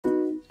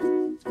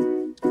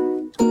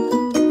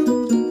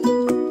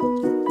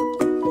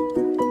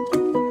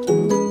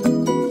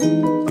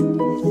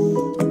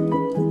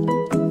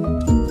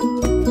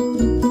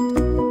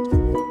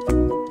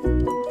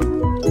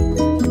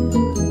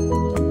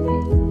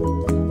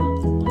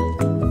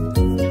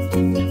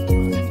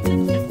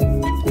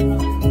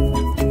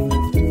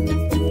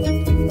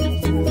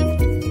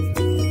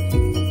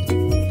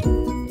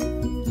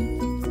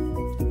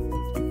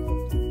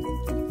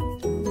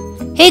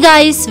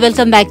guys,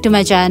 welcome back to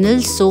my channel.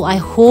 So I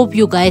hope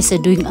you guys are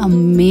doing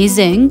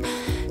amazing.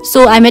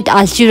 So I'm at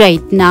Alchi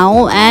right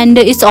now and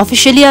it's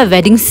officially a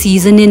wedding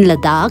season in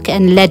Ladakh,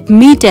 and let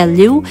me tell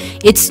you,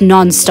 it's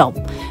non-stop.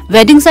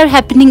 Weddings are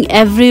happening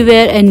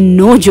everywhere and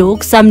no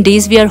joke, some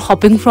days we are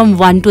hopping from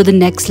one to the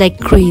next like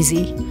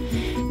crazy.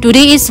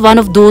 Today is one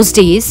of those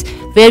days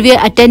where we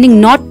are attending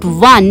not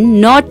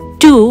one, not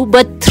two,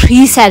 but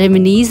 3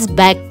 ceremonies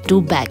back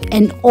to back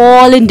and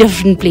all in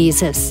different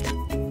places.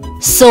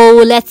 So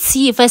let's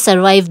see if I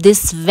survive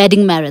this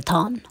wedding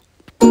marathon.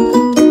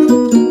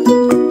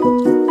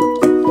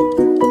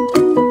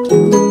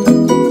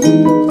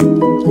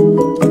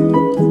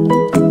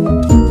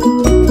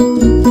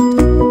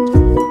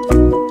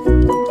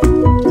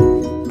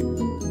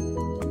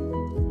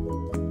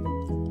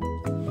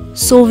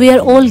 So we are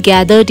all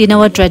gathered in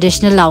our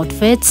traditional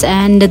outfits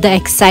and the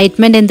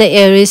excitement in the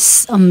air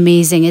is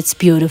amazing. It's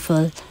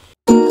beautiful.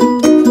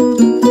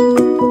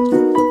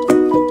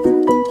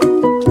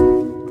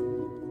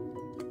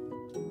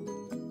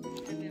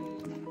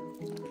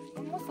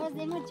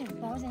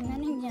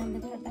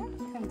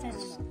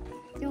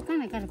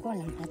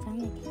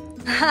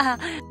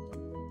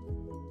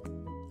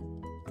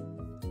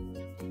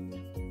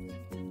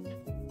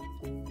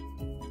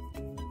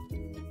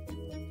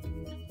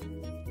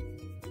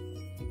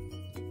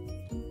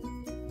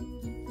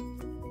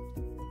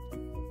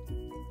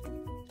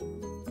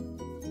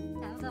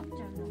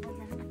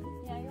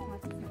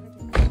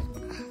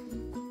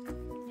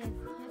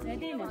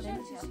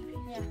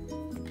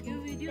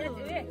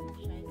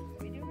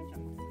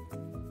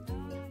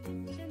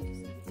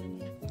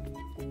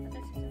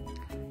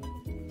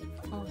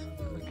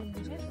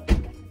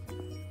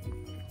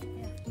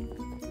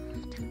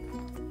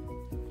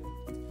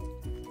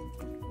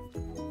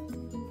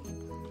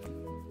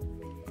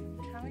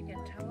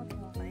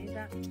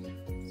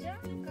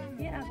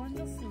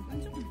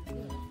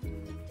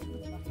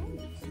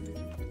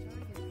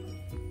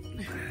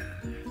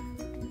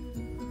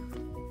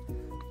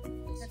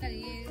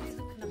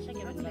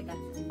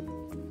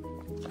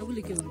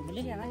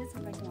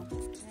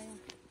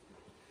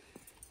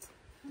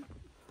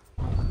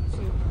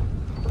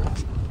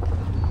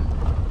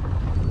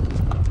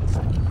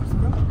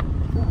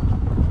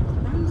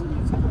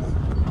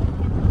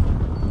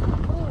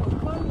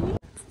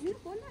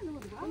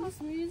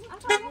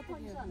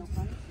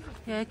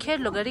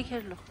 खेल लो गाड़ी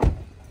खेल लो.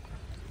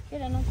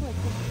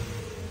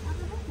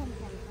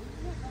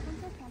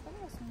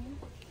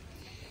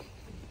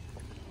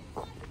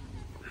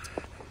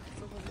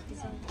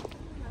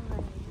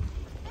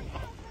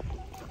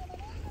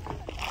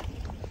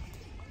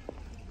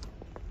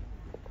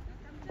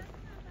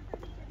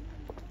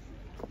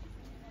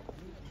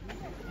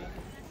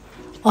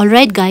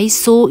 Alright guys,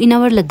 so in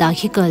our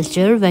Ladakhi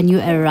culture, when you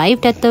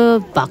arrived at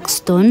the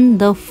Buxton,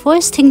 the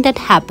first thing that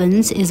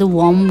happens is a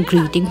warm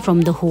greeting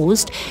from the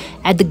host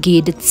at the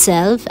gate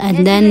itself,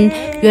 and then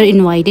you are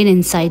invited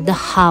inside the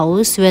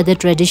house where the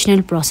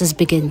traditional process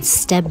begins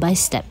step by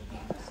step.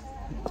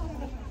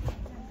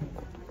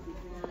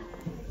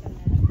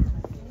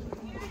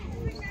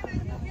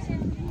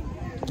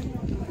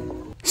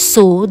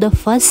 So the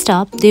first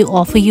stop, they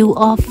offer you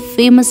a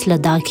famous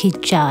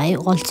Ladakhi chai,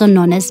 also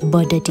known as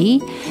butter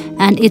tea,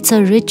 and it's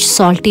a rich,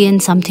 salty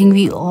and something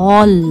we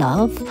all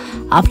love.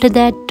 After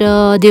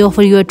that, they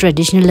offer you a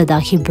traditional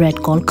Ladakhi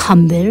bread called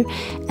khambir,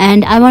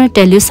 and I want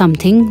to tell you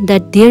something,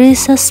 that there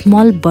is a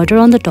small butter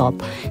on the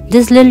top.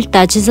 This little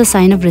touch is a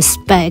sign of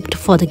respect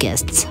for the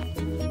guests.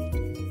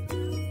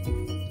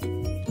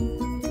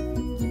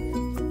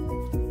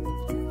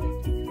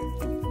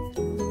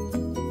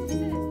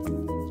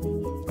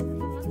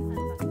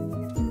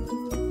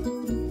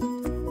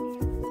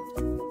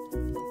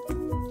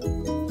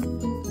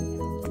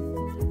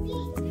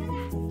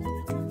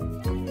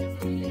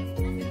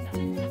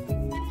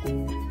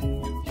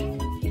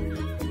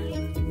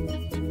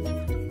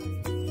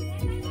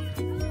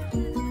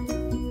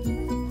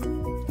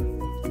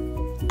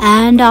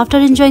 And after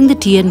enjoying the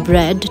tea and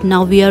bread,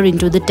 now we are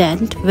into the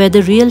tent where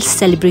the real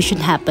celebration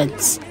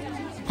happens.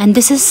 And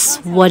this is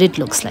what it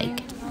looks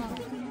like.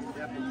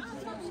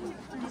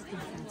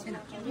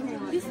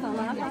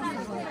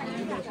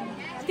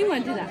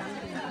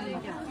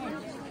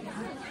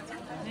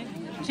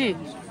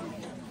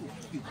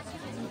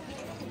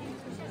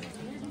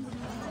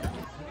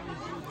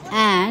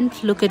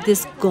 And look at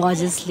these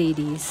gorgeous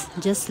ladies.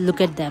 Just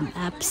look at them,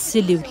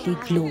 absolutely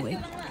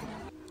glowing.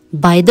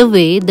 By the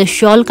way, the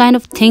shawl kind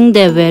of thing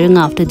they're wearing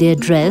after their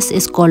dress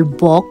is called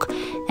bok,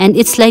 and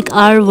it's like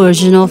our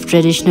version of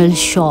traditional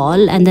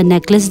shawl, and the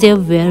necklace they're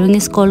wearing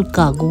is called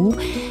kagu,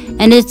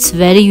 and it's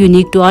very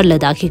unique to our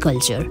Ladakhi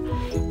culture.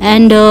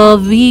 And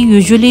we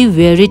usually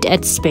wear it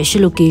at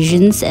special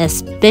occasions,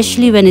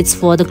 especially when it's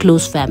for the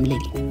close family.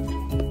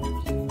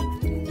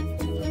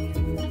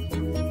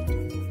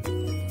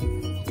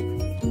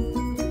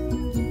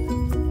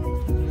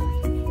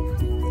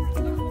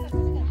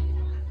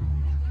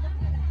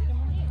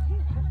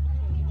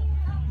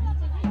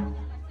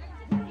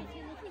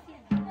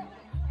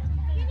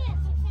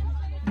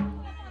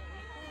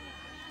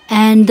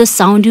 And the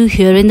sound you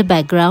hear in the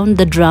background,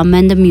 the drum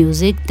and the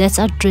music, that's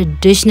our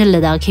traditional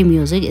Ladakhi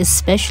music,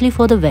 especially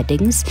for the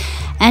weddings.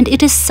 And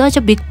it is such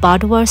a big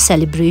part of our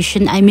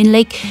celebration. I mean,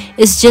 like,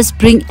 it's just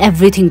bring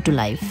everything to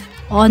life.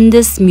 On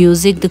this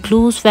music, the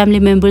close family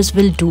members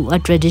will do a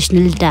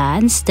traditional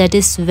dance that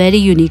is very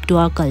unique to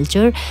our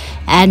culture.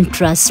 And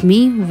trust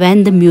me,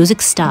 when the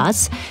music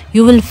starts,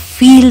 you will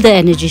feel the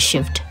energy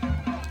shift.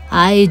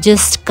 I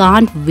just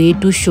can't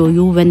wait to show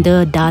you when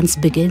the dance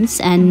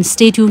begins, and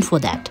stay tuned for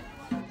that.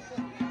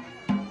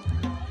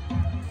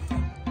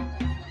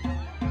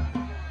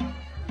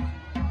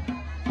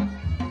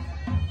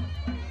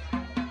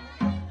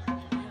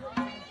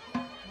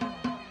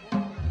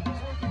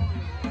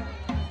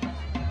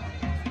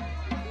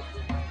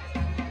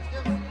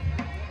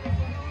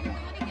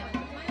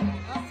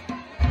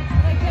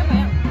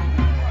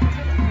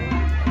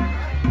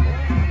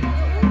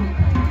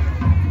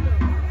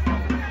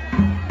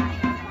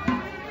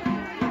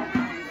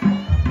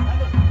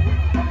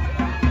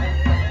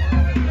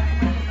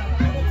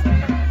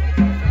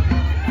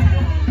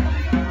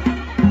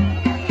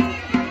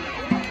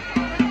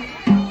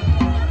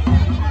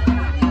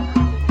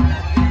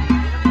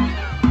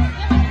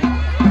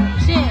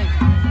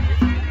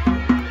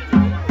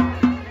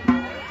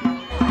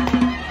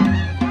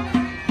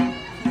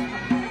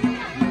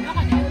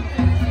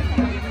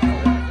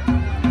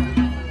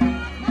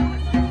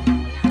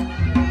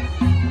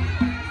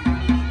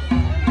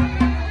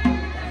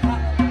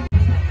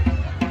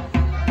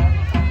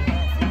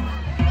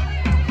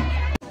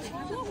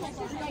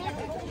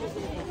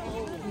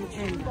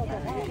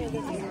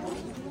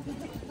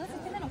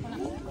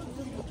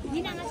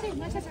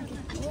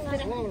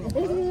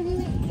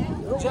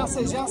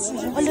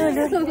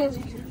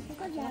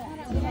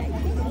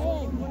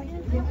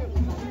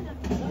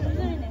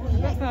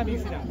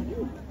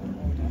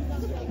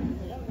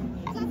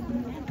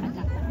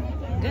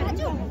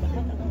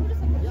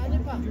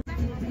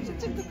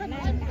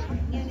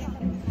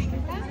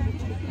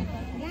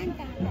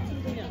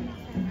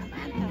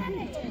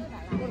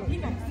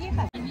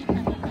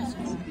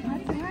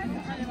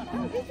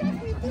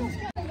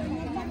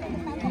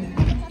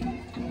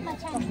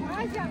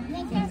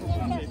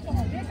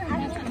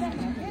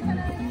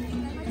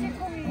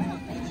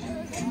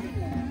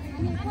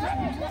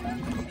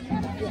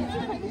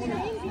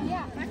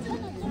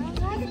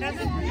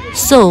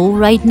 So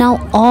right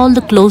now all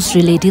the close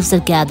relatives are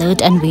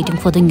gathered and waiting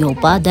for the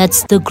nyopa.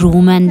 That's the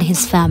groom and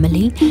his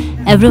family.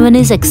 Everyone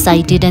is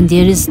excited and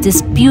there is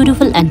this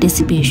beautiful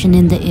anticipation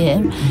in the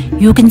air.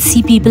 You can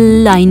see people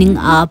lining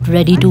up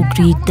ready to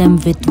greet them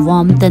with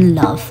warmth and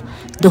love.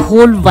 The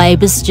whole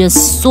vibe is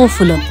just so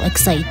full of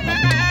excitement.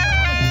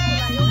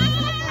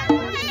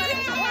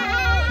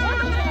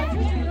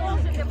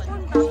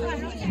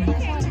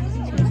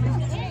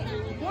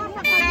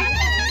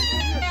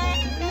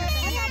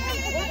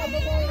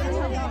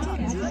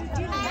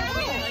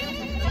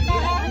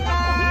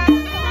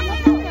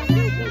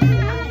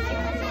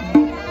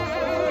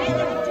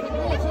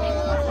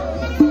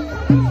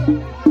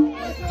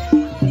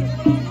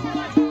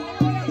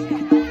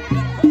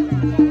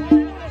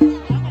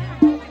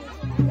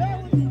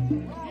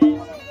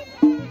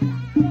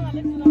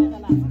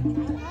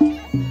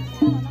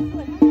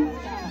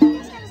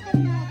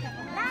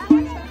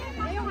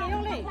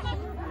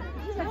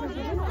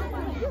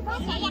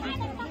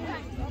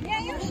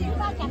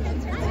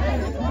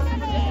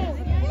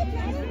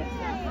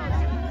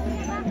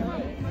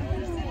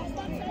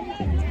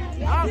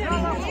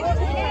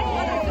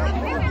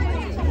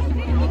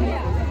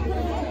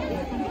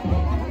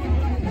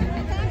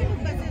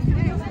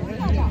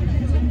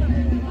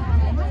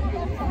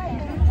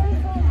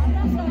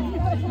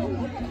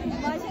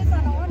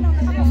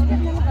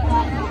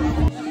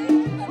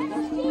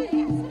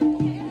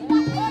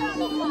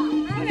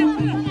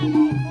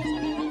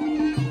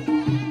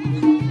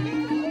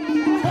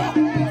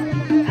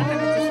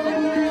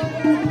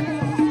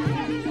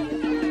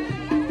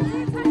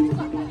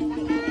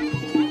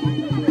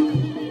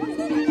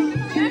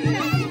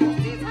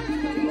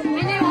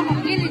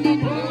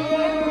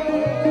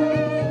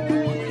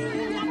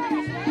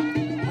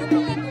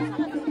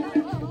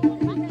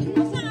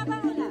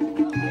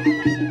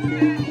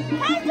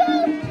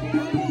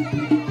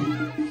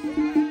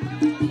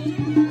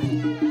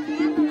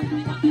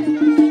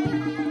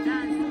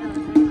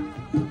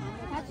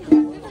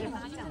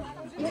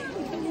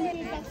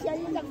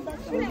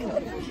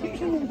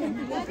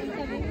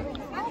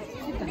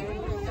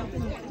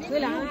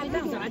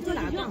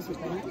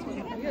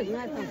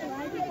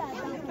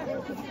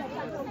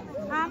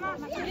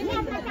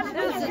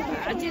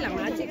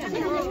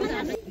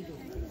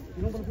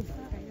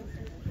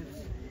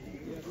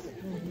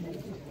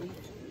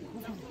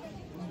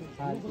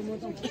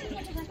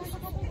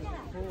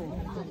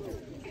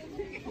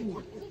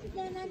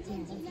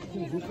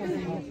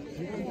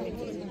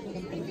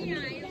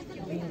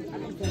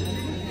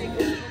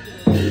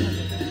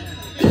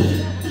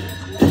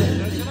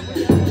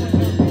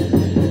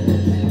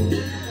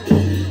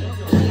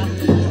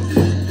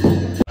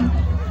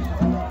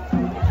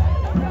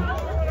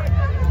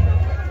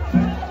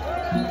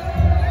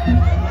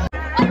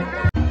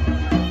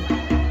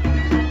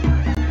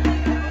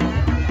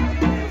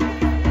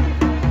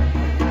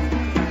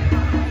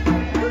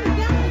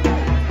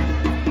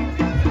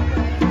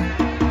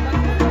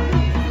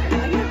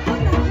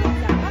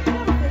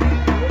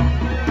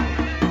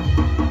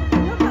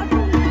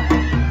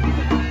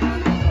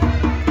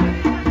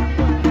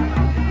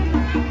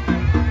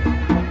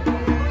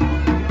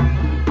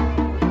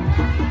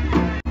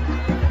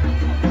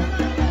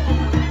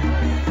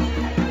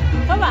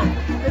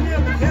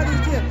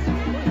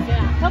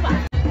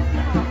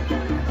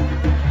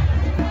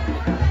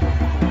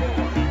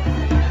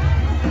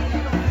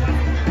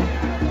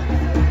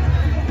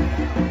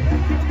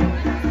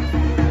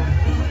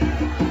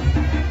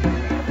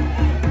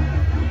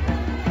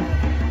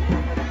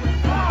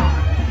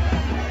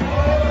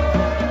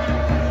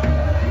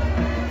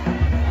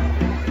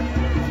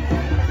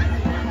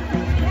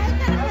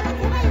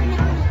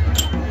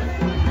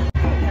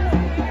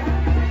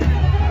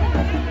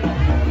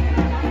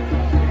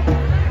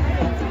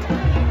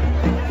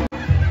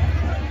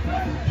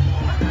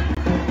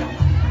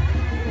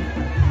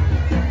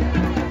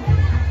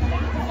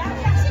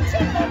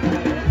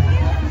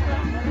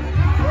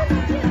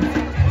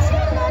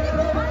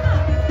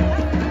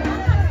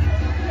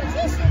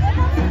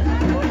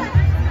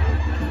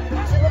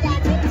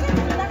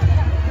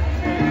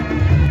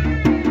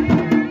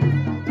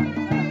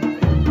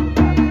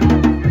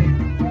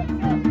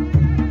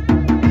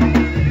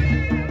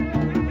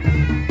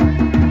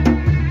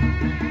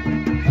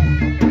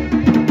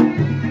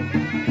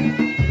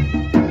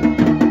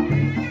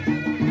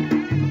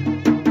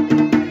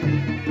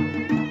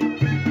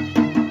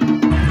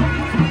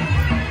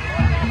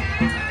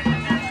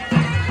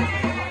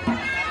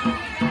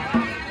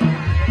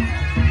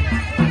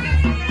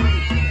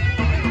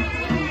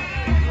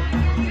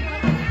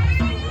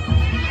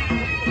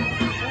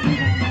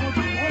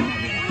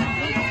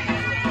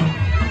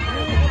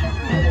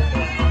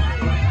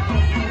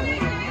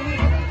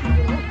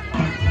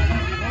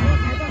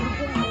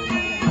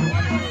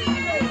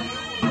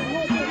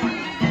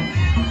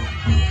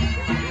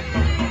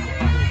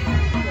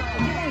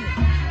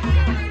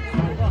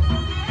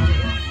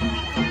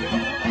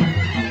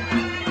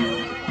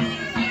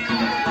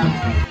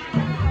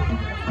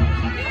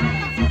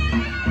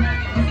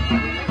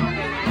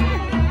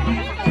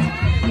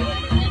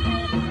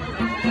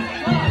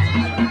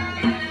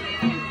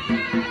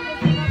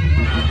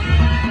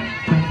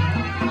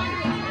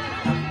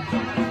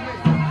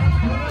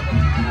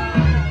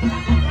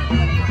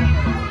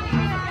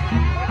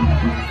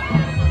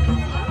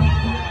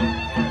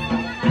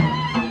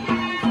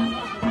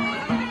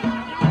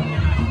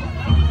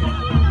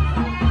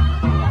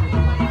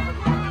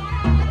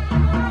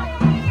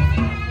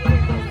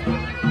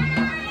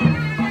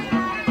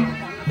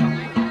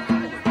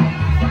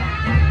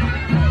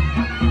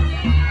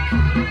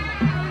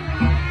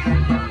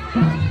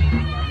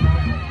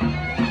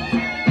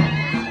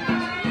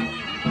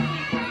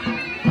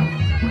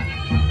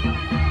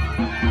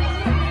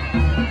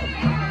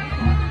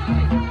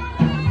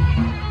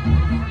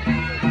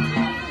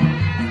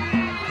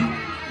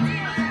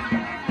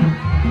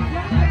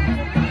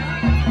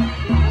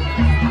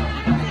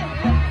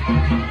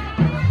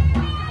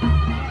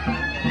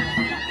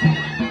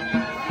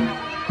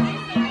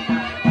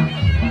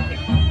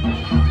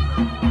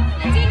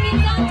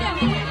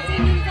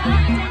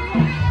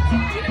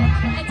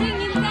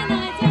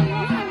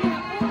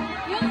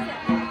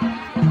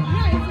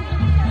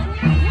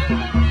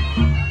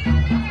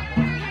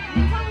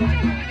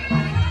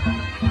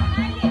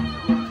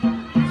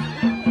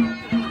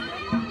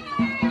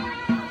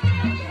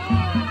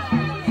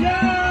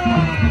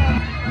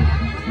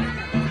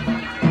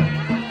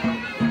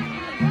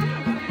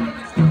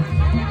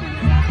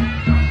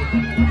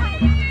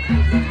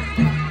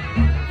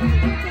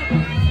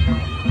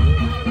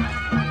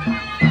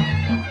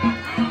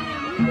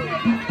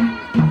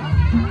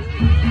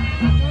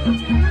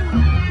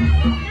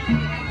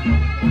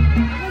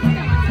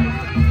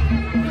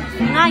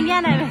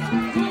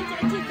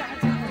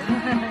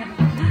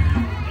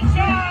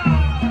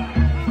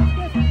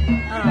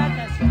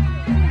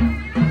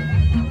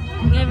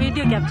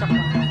 video capture qua.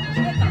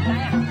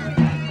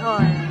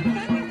 Rồi.